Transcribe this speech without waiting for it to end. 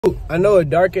I know it's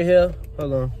dark in here.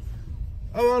 Hold on.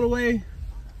 I'm on the way.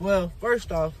 Well,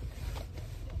 first off,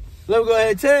 let me go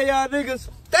ahead and tell y'all niggas,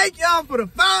 thank y'all for the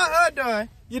 500.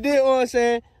 You did what I'm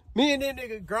saying? Me and this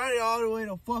nigga grinded all the way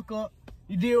the fuck up.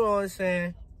 You did what I'm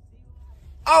saying?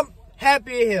 I'm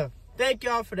happy in here. Thank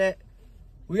y'all for that.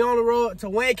 We on the road to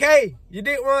 1K. You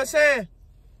did what I'm saying?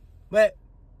 But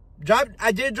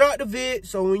I did drop the vid,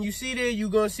 so when you see that, you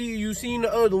gonna see you seen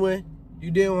the other one. You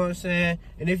did what I'm saying?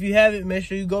 And if you haven't, make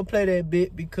sure you go play that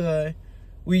bit because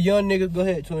we young niggas, go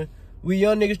ahead, twin. We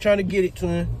young niggas trying to get it,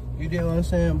 twin. You did what I'm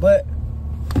saying? But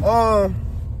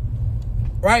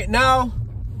right now,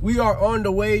 we are on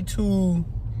the way to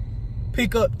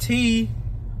pick up T.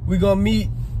 We gonna meet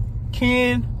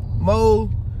Ken,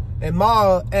 Mo, and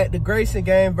Ma at the Grayson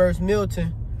game versus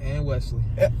Milton. And Wesley.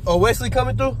 Oh, Wesley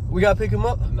coming through? We gotta pick him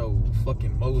up? No,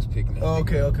 fucking Mo's picking up. Oh,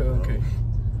 okay.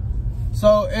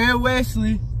 So, and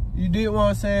Wesley, you did what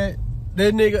I'm saying.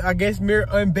 That nigga, I guess Mir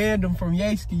unbanned him from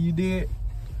Yaski, you did.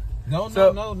 No.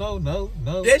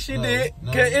 Yes, you did.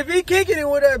 No. If he kicking it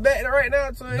with that back right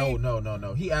now, so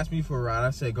No. He asked me for a ride. I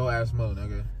said, go ask Mo,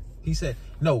 nigga. He said,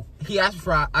 no. He asked me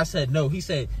for a ride. I said, no. He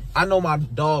said, I know my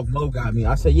dog Mo got me.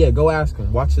 I said, yeah, go ask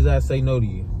him. Watch his ass say no to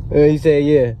you. He said,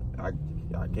 yeah.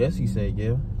 I guess he said,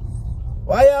 yeah.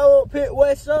 Why y'all won't pick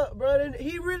West up, brother?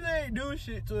 He really ain't doing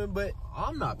shit to him, but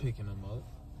I'm not picking him up.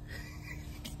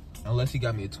 Unless he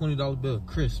got me a $20 bill,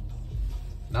 crisp.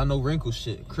 Not no wrinkle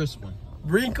shit, crisp one.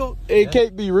 Wrinkle? It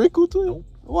can't be wrinkled to him? Nope.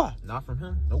 Why? Not from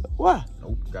him. Nope. Why?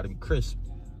 Nope. Gotta be crisp.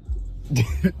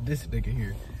 This nigga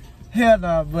here. Hell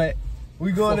nah, but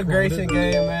we going to Grayson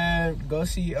game, man. Go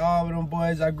see all of them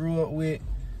boys I grew up with.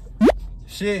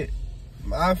 Shit.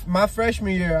 My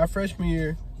freshman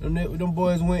year, them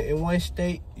boys went in one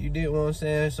state. You did what I'm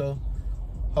saying? So,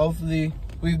 hopefully,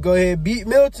 we can go ahead and beat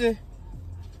Milton.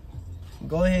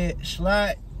 Go ahead,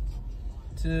 slide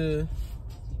to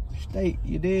state.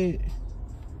 You did.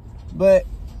 But,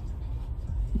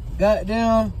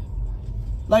 goddamn,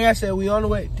 like I said, we on the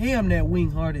way. Damn, that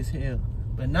wing hard as hell.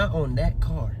 But not on that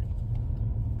car.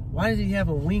 Why does he have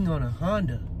a wing on a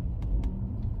Honda?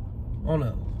 On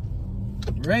a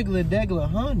regular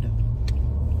Honda.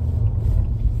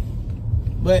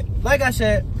 But like I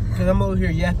said, cause I'm over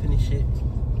here yapping and shit.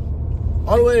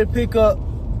 On the way to pick up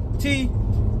T.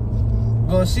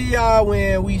 Gonna see y'all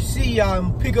when we see y'all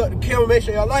and pick up the camera. Make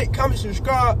sure y'all like, comment,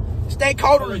 subscribe, stay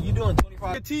cold. You doing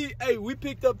 25? T, hey, we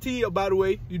picked up T, by the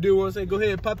way. You do want to say? Go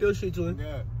ahead, pop your shit to him.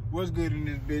 Yeah, what's good in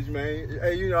this bitch, man?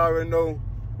 Hey, you already know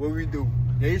what we do.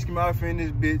 Yaski Mafia in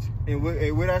this bitch, and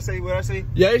what I say?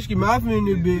 Yaski Mafia in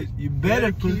this bitch. You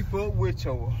better keep up with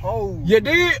your hoes. You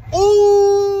did?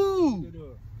 Ooh!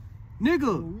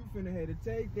 Nigga. We finna have to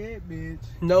take that bitch.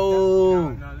 No.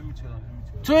 Nah, let me chill out.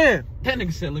 Twin. That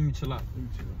nigga said, let me chill out.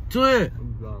 Twin.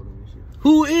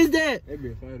 Who is that? That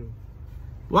bitch fighter.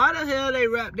 Why the hell they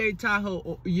wrap their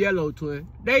Tahoe yellow, twin?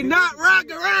 They not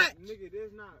rockin' right. Nigga,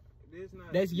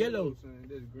 that's yellow.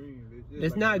 That's green.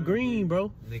 That's like not green,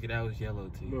 bro. Nigga, that was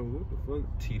yellow, T. Bro, what the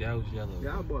fuck? T, that was yellow.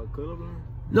 Y'all bought colorblind?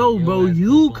 No, bro,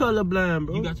 you colorblind,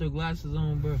 bro. You got your glasses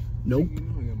on, bro. Nope. You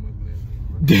know I got my glasses.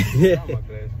 I got my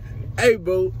glasses.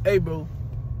 Hey, bro.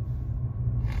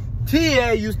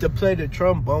 T.A. used to play the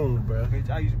trombone, bro. Bitch,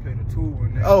 I used to play the tuba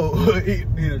and that. Oh,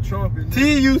 the trumpet.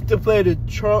 T used to play the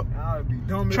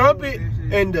trumpet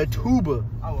and the tuba.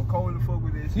 I was cold to fuck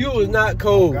with this shit. You was not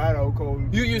cold. Oh God, I was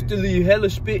cold. You used to leave hella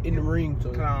spit in the ring,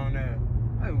 so. Clown that.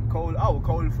 I was cold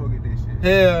to fuck with this shit.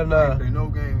 Hell nah. I ain't play no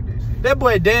game with this shit. That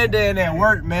boy Dan at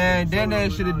work, man.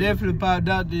 Dan should have definitely popped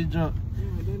out this jump.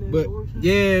 But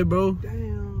yeah, bro.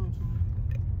 Damn.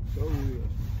 So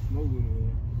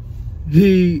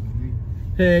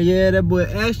Hell yeah, that boy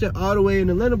Ashton all the way in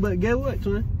Atlanta, but guess what,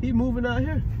 twin? He moving out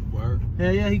here. Word.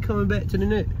 Hell yeah, he coming back to the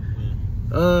net.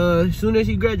 As soon as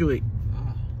he graduate.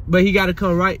 But he gotta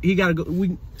come right. He gotta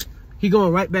go. He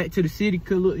going right back to the city.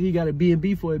 Cause look, he got a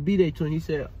B&B for a B-Day, twin. He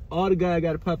said all the guys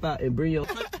gotta pop out and bring your.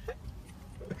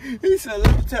 He said,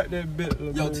 let me tap that bit.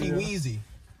 Yo, T-Weezy.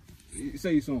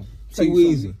 Say something.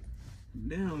 T-Weezy.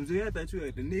 Damn, Jay, I thought you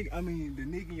had the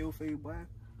nigga in your face, boy.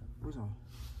 What's on?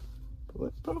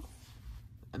 What, bro?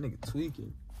 That nigga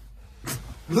tweaking.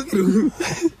 Look at him.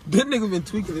 That nigga been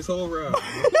tweaking this whole round.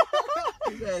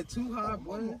 He had too high,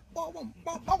 boy.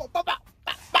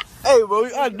 Hey, bro,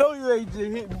 I know you ain't just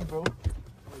hit me, bro.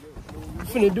 You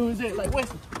finna do his head like,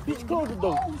 Wesley, bitch, close the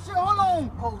door. Oh, shit, hold on.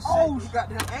 Oh, shit. You got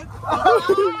that ankle?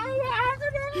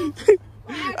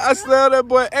 I slammed that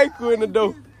boy ankle in the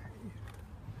door.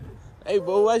 Hey,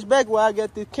 bro, watch back while I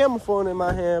got this camera phone in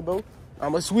my hand, bro.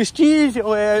 I'ma switch cheese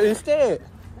your ass instead.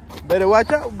 Better watch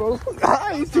out, bro.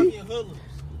 I ain't see.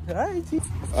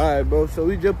 Alright, bro, so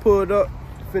we just pulled up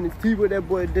finna see what that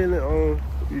boy Dylan on.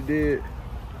 You did.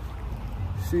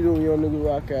 See them young niggas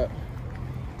rock out.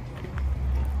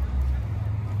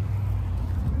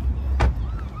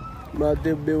 I'm out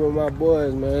there be with my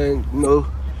boys, man. You know,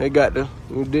 they got the,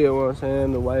 you did what I'm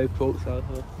saying, the white folks out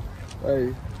here.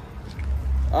 Hey,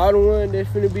 all the ones that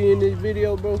finna be in this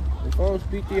video, bro, if I don't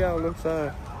speak to y'all, I'm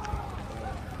sorry.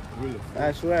 Really?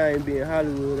 I swear I ain't being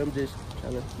Hollywood, I'm just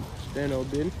trying to stand on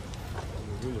business.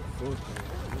 Really full thing.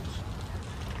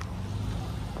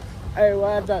 Hey,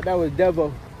 well, I thought that was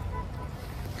Devo.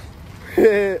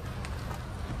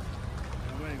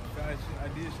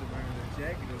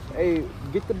 Hey,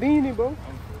 get the beanie, bro.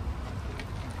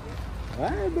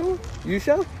 Alright, bro. You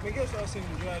sure?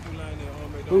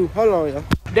 Ooh, hold on, y'all.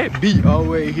 That beat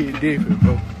always hit different,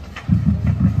 bro.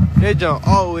 That jump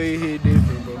always hit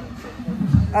different, bro.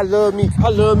 I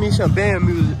love me some band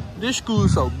music. This school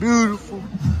is so beautiful.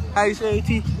 How you say it,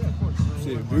 T?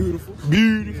 Shit, beautiful.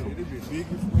 Beautiful. Yeah, this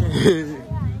bitch beautiful.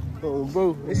 Oh,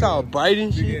 bro, it's all bright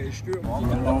and shit.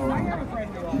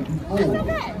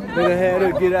 Nigga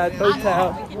had to get our throat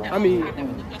towel. I mean,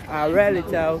 our rally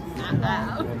towel.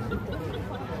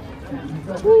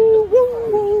 Woo, woo,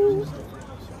 woo.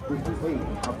 58,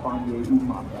 Afanye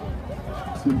Umaka.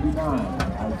 59,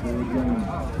 Isaiah James.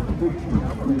 50,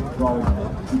 Chris Baldwin.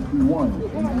 51,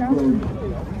 Andrew Williams.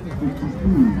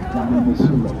 52, Johnny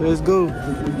Machilla. Let's go.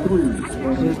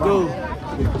 53, Let's go.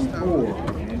 54,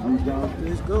 Andrew Johnson.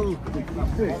 Let's go.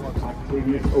 56,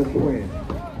 Octavius O'Quinn.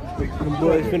 Them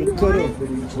boys finna cut up.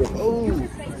 Oh,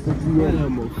 man,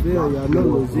 I'm gonna fail. Y'all know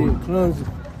what's in clumsy.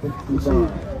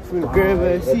 Finna grab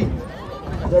that seat.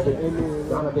 70,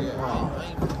 Donovan Powell.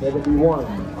 71,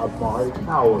 Amari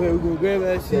Powell. Okay, we're gonna grab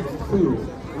that seat. 72,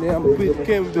 And then I'm gonna put the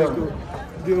camera back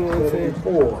up. You know what I'm saying?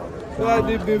 74, So I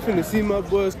just been finna see my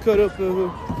boys cut up in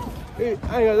here. Hey,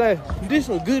 I ain't gonna lie, this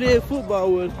some good ass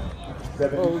football was.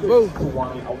 76, bro.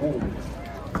 Kawani Awudu.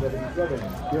 77,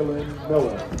 Dylan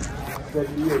Miller.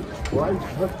 78, Bryce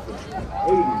Hudson.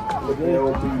 80,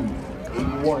 Liddell Bees.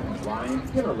 81, Ryan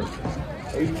Kennerly.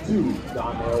 82,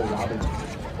 Donnell Robinson.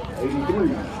 83,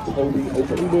 Cody Them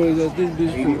Oakley. boys at this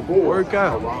bitch 84, work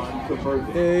out. Ron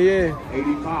Conversion. Yeah, yeah.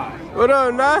 85, What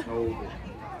up, nah? Over.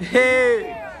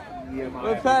 Hey,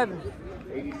 what's happening?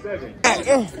 87,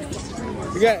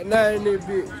 We got 9 in this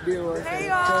bitch. Hey,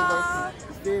 y'all.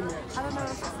 Feel me? I don't know.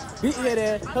 Big head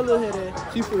ass, hello head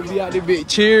ass. She finna be out this bitch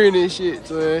cheering and shit,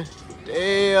 man.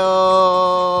 Damn,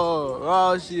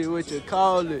 raw shit, what you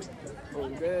call it? Oh,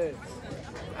 God.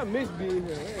 I miss being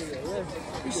here.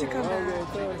 You should come back.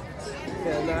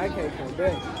 Yeah, nah, I can't come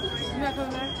back. You not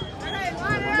coming back? Nah,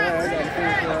 I gotta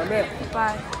finish where I'm at.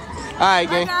 Bye. Alright, Bye,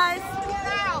 gang. guys.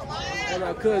 And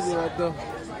my cousin right there.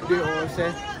 You know what I'm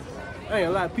saying? I ain't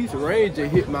a lot of piece of rain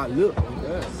just hit my lip. Oh,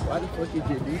 God. Why the fuck you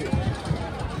just do that?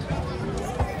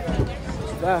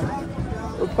 Nah.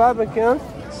 What's poppin', Kim?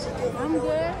 I'm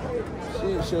good.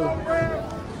 Shit, sure.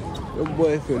 Your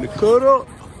boy finna cut up.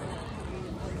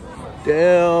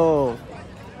 Damn.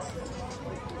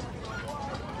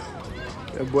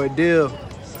 That boy Dill.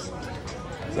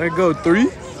 Let go 3.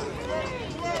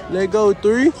 Let go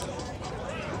 3.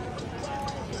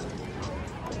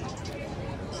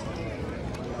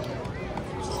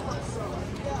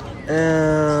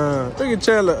 Look at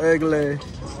Chandler ugly.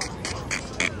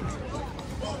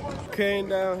 Came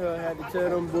down here, had to tell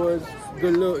them boys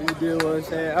good luck, you did what I'm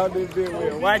saying. Out this bit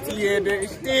with watching you in there,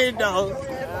 still dog.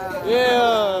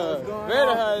 Yeah.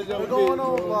 Better how's your What's going bitch,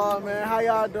 on, bro? vlog, man? How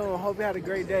y'all doing? Hope you had a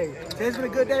great day. Today's been a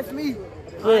good day for me.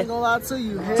 I ain't gonna lie to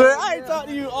you. Hell So I yeah. ain't talked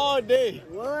to you all day.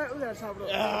 What? We gotta chop it up.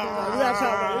 We gotta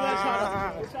chop it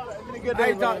up. We gotta chop it up. It's been a good I day,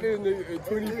 ain't talked to man. you in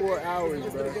 24 hours,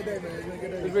 It's been bro. a good day, man. It's been a good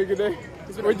day. It's been a good day.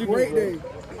 It's been What'd a you great do, bro? day.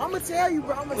 I'm gonna tell you,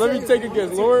 bro. Let me take it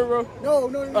against Lauren, bro. No.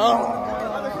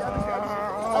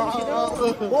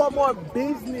 More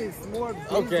business. More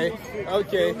business.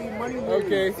 Okay. Money moves.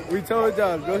 Okay. We told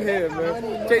y'all. Go ahead,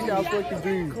 man. Take y'all fucking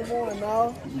dreams. Come on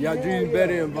now. Y'all dreams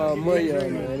better involve money,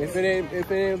 man. If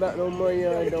it ain't about no money,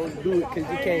 don't do it, cause you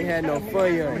can't have no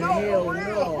fun, Hell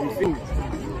no.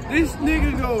 This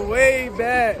nigga go way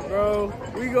back, bro.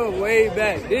 We go way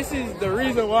back. This is the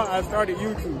reason why I started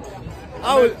YouTube.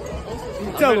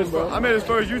 Tell him, bro. I made his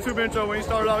first YouTube intro when he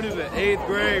started out. He was in 8th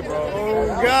grade, bro. Oh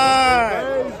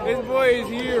God, this boy is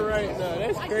here right now.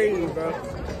 That's crazy, bro.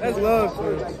 That's love,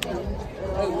 bro. That's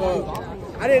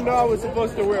love. I didn't know I was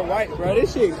supposed to wear white, bro.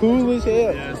 This shit cool as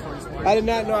hell. I did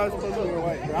not know I was supposed to wear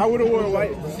white, bro. I would have worn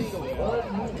white.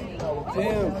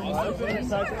 Damn.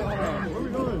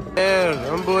 Damn,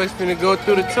 them boys finna go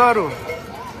through the tunnel.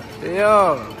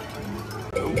 Yeah.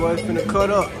 Them boys finna cut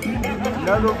up.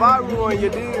 Another viral one, you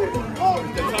did.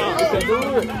 You can do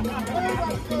it.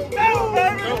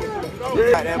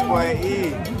 Got that boy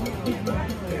E.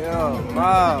 Yeah,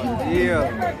 Miles. Yeah.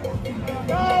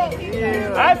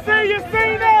 Yeah. I see you,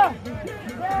 Cena!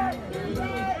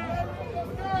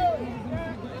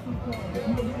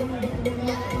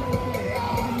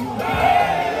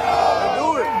 Do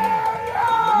it.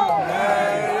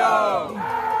 Hey, yo.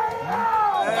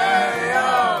 Hey, yo.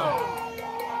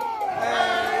 Hey,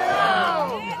 yo.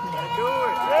 Do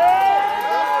it.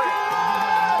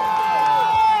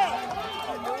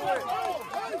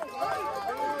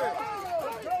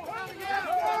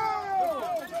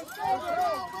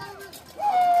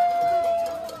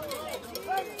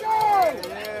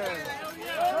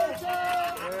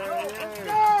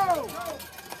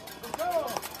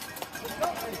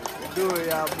 Do it,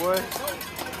 y'all, boy.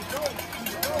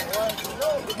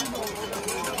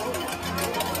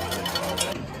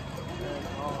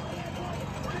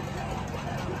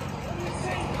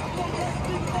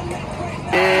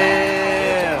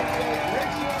 Yeah.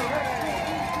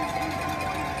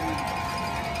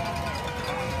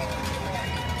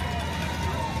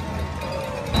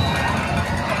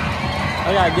 I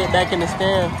gotta get back in the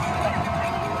stand.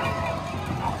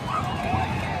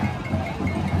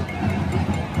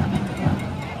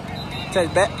 Take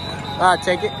it back. I'll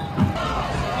take it.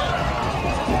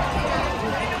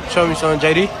 Show me something,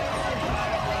 JD.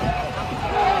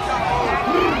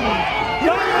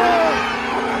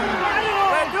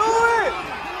 Let's do it!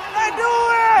 Let's do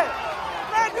it!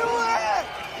 Let's do it!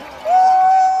 Woo!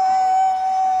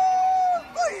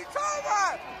 What are you talking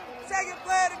about? Second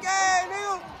play of the game,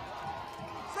 nigga.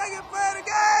 Second play of the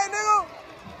game, nigga.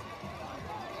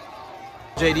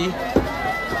 JD.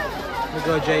 Let's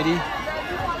go, JD.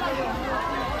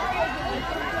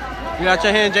 You got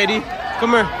your hand, JD.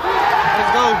 Come here.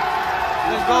 Let's go.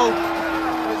 Let's go.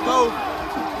 Let's go.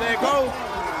 Let go.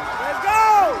 Let's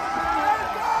go.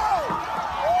 Let's go.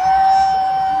 Woo!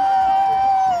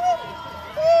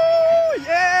 Woo!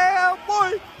 Yeah,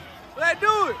 boy. Let's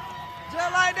do it.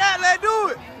 Just like that, let's do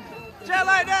it. Just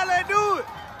like that, let's do it.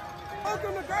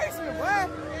 Welcome to Grayson, boy.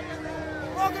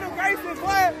 Welcome to Grayson,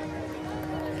 boy.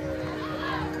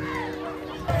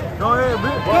 Go ahead,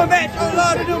 bitch. Come back, show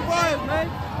love to them boys, man.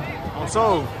 I'm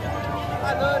sold.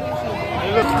 I love this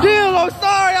shit. Dill, I'm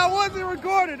sorry I wasn't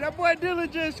recording. That boy Dylan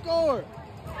just scored.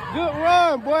 Good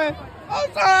run, boy.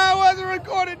 I'm sorry I wasn't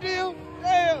recording, Dill.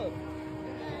 Damn.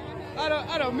 I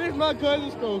done missed my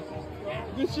cousin's goal.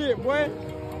 Good shit, boy.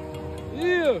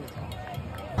 Yeah.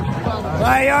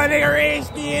 Why y'all nigga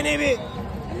risky in it?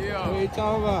 Yeah. What you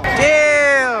talking about?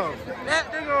 Damn. That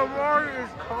nigga Amari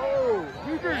is cold.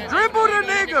 You just dribble the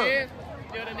nigga. You know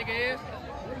what that nigga is?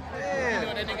 Yeah. You know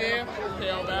what that nigga is?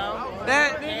 Hellbound.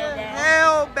 That nigga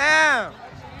hellbound.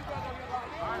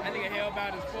 That nigga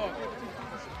hellbound as fuck.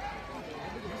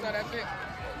 You saw that shit?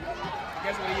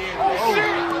 Guess what he is?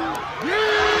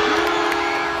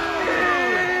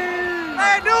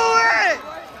 Let's do it!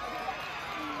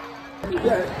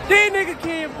 This nigga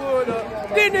Ken pulled up.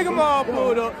 This nigga Maul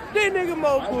pulled up. This nigga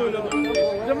Mo pulled up.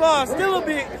 Jamal still a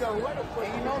bitch.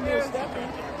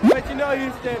 But you know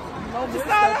you stepping. Just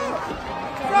start out.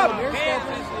 Drop it.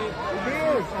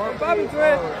 Bobby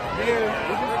Trent.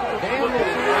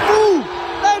 Ooh!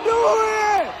 Let's do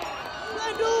it!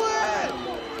 Let's do it!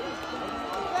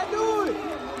 Let's do it!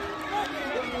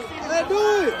 Let's do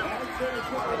it!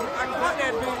 I caught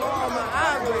that bitch on my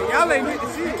eye, but y'all ain't get to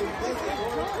see it.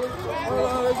 Hold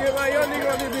on, let's get my young nigga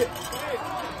on this bitch.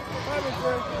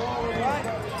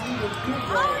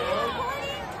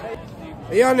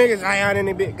 Y'all niggas hang out in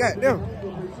this bitch. Goddamn.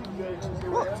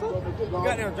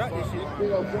 Goddamn, drop this shit.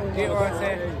 Get what I'm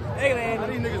saying? They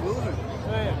these niggas losing.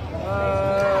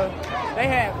 They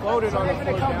had voted on it.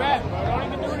 They come back, bro. Don't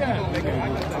even do that.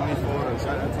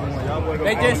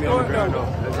 They just scored though.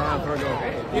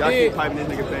 Y'all keep piping this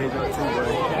nigga page up too, bro.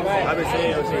 I've been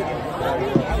saying your shit.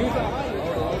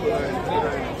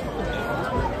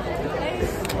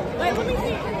 Wait, let me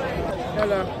see.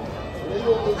 Hello.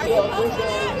 Are you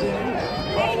posting?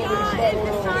 Hey y'all, it's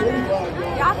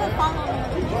Tashana. Y'all can follow me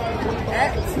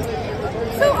at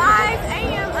 2eyes_AM_JASAMEAA.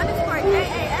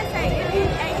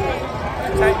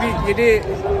 Type beat, you did.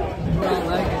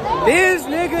 This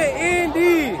nigga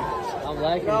indeed. I'm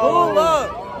liking it. Pull up.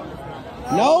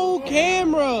 No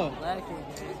camera.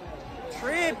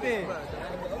 Tripping.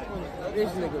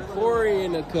 This nigga Corey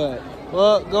in the cut.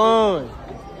 Fuck going.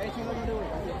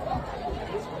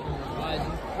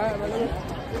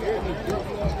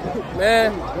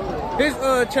 Man, his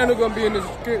channel gonna be in the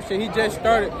description. He just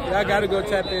started. I gotta go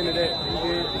tap into that. He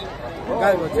did.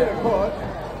 Gotta go tap.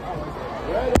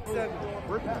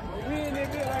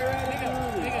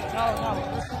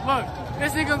 Look,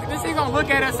 this nigga gonna look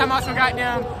at us talking about some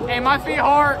goddamn, hey, my feet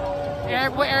hard,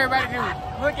 What everybody do?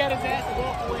 Look at his ass and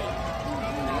walk away.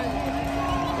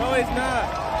 No, it's not.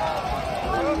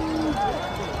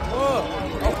 Oh,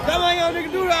 come on, y'all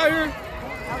nigga, do it out here.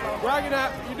 Rock it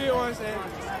out. You did what I'm saying.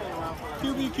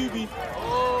 QB.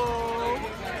 Oh.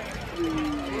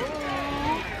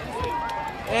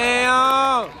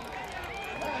 Damn.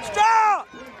 Stop!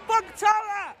 Fuck the top out.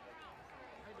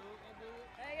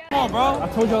 Come on, bro. I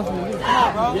told y'all something.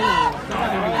 Come on,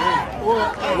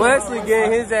 bro. Wesley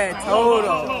getting his ass told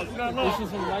off. This is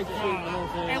some light shit, you know what I'm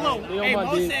saying? Hey, look. They on Hey, my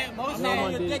Mo dick. said, They on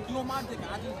my dick. you on my dick.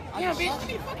 Yeah, bitch, you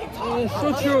need fucking talk.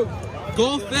 Shut your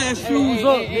golf ass shoes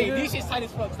up, nigga. These shit's tight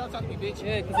as fuck. Stop talking to me, bitch.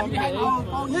 Yeah, cause I'm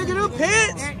Nigga, them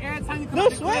pants. No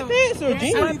sweatpants or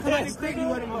jeans pants.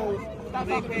 Stop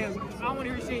talking to me. I don't want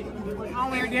to hear shit. I don't want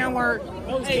to hear a damn word.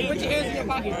 Hey, put your hands in your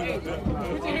pocket. Hey, put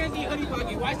your hands in your hoodie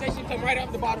pocket. Watch that shit come right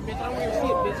off the bottom, bitch. I don't want to hear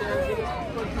shit,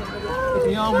 bitch.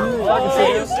 If y'all move, I can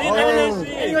say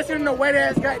Hey, you sitting in the wet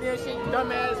ass goddamn shit, you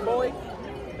dumb ass boy.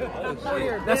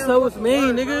 that's so it's me,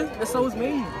 nigga. That's so it's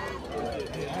me.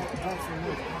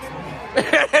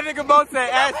 That nigga both said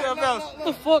ask something else. What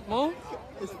the fuck, Mo?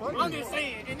 I'm just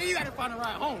saying, and then you gotta find a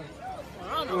ride home.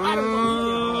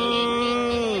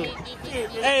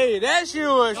 Hey, that shit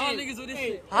was Y'all niggas with this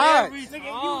shit. hot. Every time,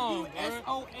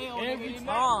 Every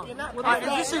time. Is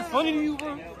this shit funny to you,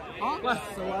 bro? Huh?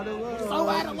 So out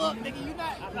of luck, nigga, you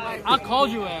not. I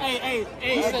called you ass. Hey.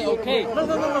 You said okay. I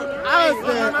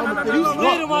said, You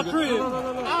stayed in my crib.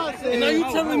 And now you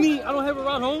telling me I don't have a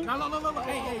ride home? No.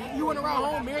 Hey, you want to ride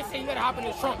home? Mary said you gotta hop in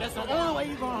the trunk. That's the only way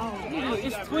you going home. Nigga,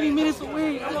 it's 20 minutes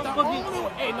away. I'm not fucking.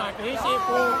 Hey, nah, cause his shit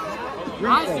full.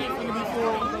 My shit finna be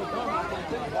full.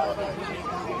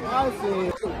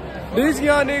 This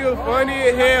young nigga funny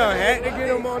as hell. Had to get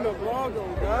him on the vlog,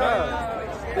 oh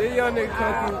God. This young nigga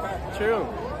come through, chill.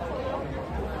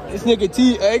 This nigga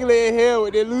T ugly as hell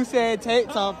with that loose ass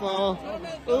tank top on.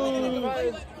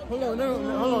 Hold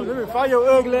on, let me fire your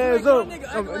ugly ass up.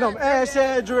 Them ass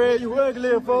ass dread, you ugly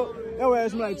as fuck. Your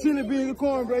ass like chili beans and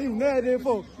cornbread, you nasty as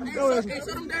fuck. Your ass.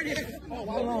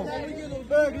 Hold on.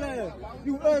 Ugly ass.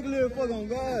 You ugly as fuck on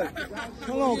God.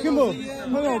 Hold on, come on.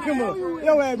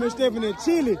 Your ass been stepping in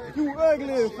chili. You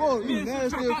ugly as fuck. You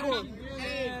nasty as fuck.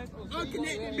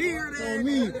 Unconnected beard ass. On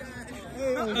me.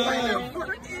 Hey, on God.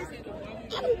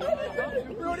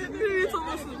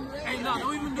 Hey, nah,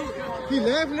 don't even do it. He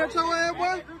laughing at your ass,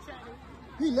 boy?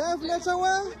 He laughing at your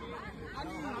ass?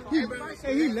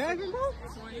 Hey, he laughing, bro?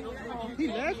 He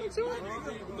laughing too?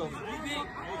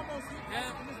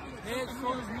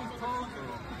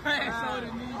 You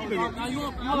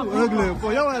ugly as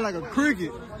fuck. Your ass like a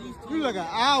cricket. You like an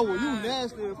owl. You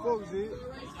nasty as fuck, dude.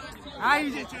 I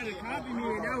was just trying to copy me,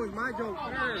 and that was my joke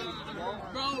first.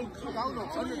 Bro, you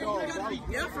gotta be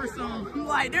deaf or something.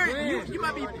 Like, you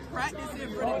might be practicing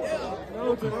for the deaf.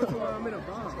 No, I'm in a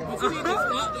bomb. But you need to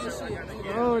stop that shit.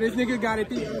 Oh, this nigga got it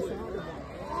deep.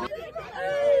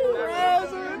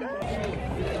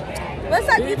 What's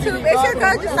up, YouTube? It's your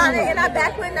girl Jasana, and I'm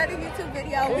back with another YouTube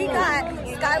video. We got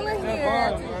Skylar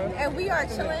here, and we are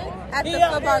chilling at the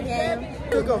football game.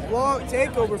 Took a vlog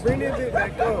takeover. Bring this bit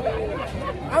back up.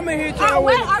 I'm in here Oh, trying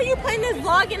wait, are you putting this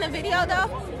vlog in the video though?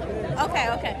 Okay.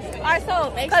 All right,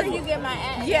 so make sure you get my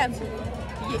ass. Yeah.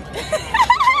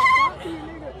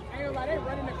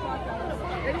 He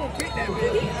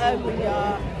ugly,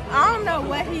 y'all. I don't know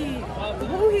who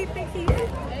he think he is.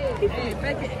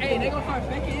 Hey, they gonna start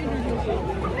faking interviews.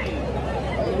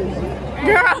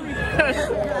 Girl.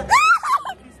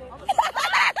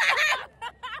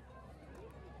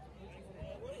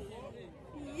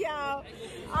 Yo.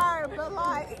 Alright, but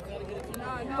like,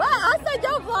 well, I said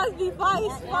your vlogs be fire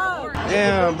as fuck.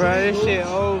 Damn, bro, this shit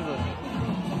over.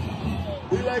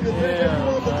 We'd like to thank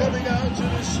everyone for coming out to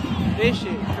this. This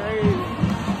shit crazy.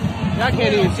 Y'all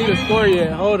can't even see the score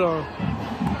yet. Hold on.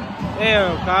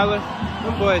 Damn, Kyler.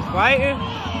 Them boys fighting.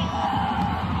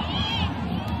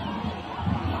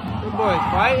 Them boys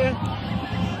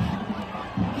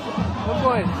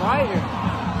fighting.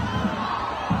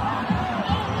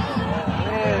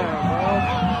 Damn,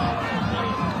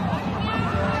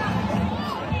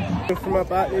 bro. From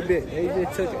up out there, bit. They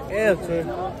just took an L turn.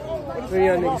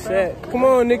 Where y'all niggas sad? Come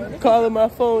on, nigga. Calling my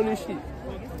phone and shit.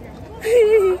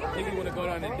 Nigga wanna go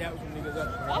down and dap some niggas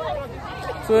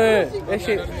up. Swear, that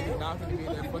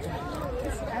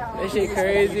shit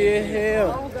crazy as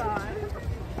hell.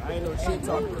 I ain't no shit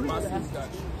talking to my sister.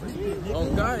 Oh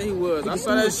God, he was. I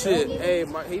saw that shit. Hey,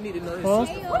 he need to know his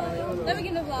sister. Let me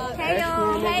get the vlog. Hey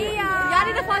y'all. Y'all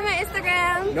need to follow my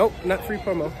Instagram. Nope, not free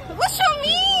promo. What you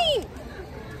mean?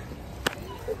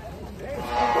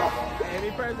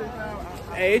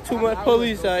 Hey, too much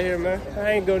police out here, man.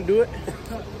 I ain't gonna do it.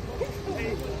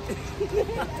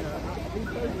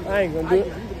 I ain't gonna do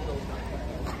it.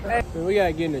 Hey, man, we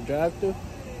gotta get in the drive-thru.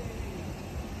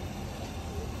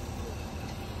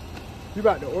 You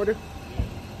about to order?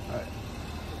 Alright.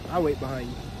 I'll wait behind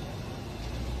you.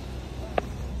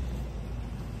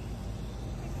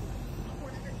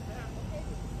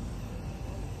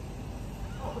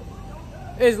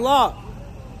 It's locked.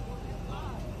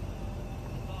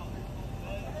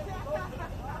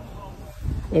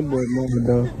 That boy mama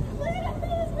done.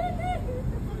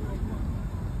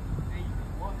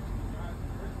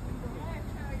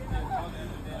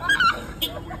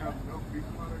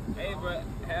 Hey, bro,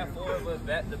 half four of us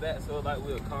back to back, so like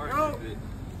we're a car and shit.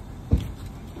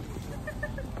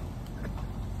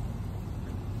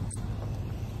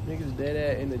 Niggas dead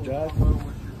at in the drive-thru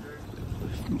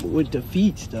with the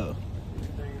feet though.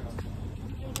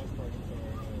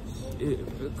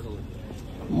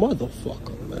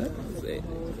 Motherfucker, man.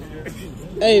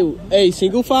 Hey,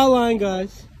 single file line,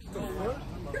 guys.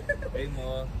 Hey,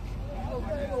 Ma.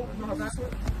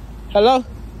 Hello?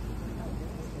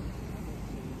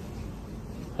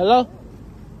 Hello?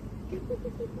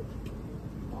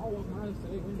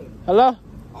 Hello?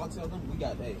 I'll tell them we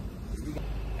got that.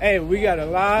 Hey, we got a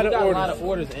lot of orders. A lot of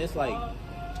orders, and it's like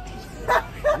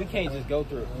we can't just go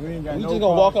through. We just gonna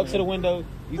walk up to the window.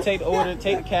 You take the order,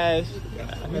 take the cash.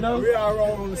 You know. We all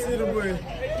wrong on the city boy.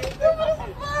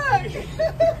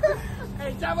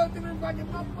 Hey, drive up to the fucking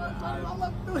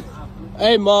motherfucker.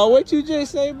 Hey, Ma, what you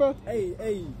just say, bro?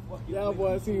 Hey, y'all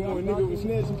boys see when a nigga was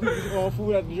snatching people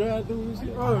food at the drive-thru and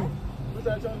shit? Oh, what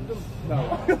y'all trying to do?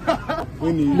 No.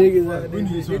 We need Niggas, we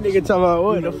need this some. nigga talking about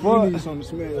what the We fuck? need something to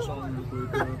smash on real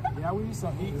quick, man. Yeah, we need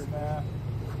some eats, man.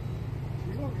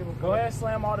 Go ahead,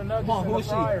 slam all the nuggets Come on, in who the is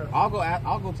she? fryer. I'll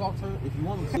go talk to her if you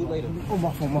want me to later. Oh,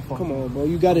 my phone. Come on, bro.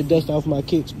 You gotta dust off my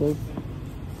kicks, bro.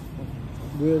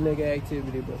 Real nigga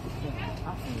activity, bro.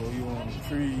 You on the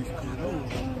trees.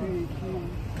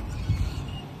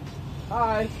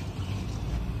 Hi.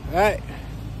 Alright.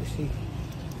 Let's see.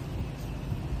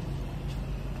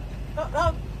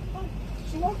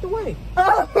 She walked away.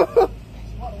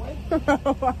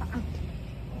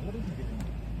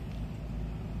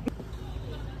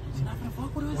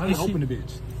 Why you open the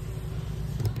bitch?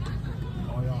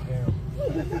 Oh, y'all hell.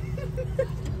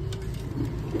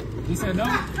 He said no?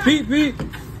 Beep.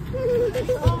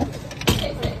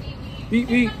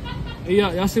 Hey,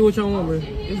 y'all see what y'all want, bro?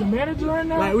 Is the manager right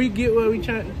now? Like, we get what we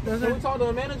try. Can we talk to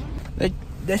the manager?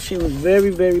 That shit was very,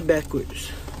 very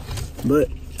backwards. But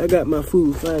I got my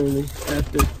food finally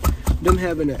after them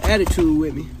having an attitude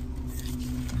with me.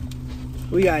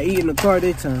 We gotta eat in the car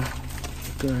this time.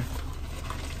 Okay.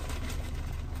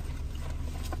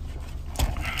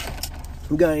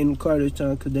 We got in the car this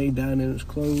time because they down and it's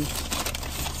closed.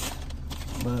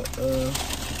 But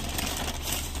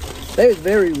they was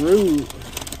very rude.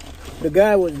 The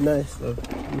guy was nice though.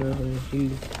 You know,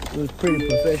 he was pretty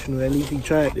professional. At least he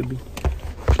tried to be.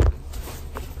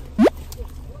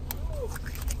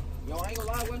 Yo, I ain't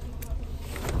gonna lie with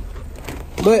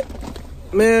you. But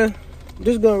man,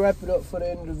 just gonna wrap it up for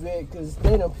the end of the vid because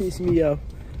they done pissed me off.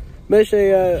 Make sure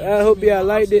y'all, I hope y'all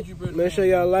liked it. Make sure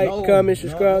y'all like, comment,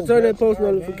 subscribe, turn that post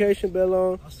notification bell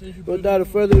on. Without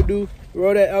further ado,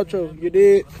 roll that outro. You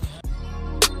did.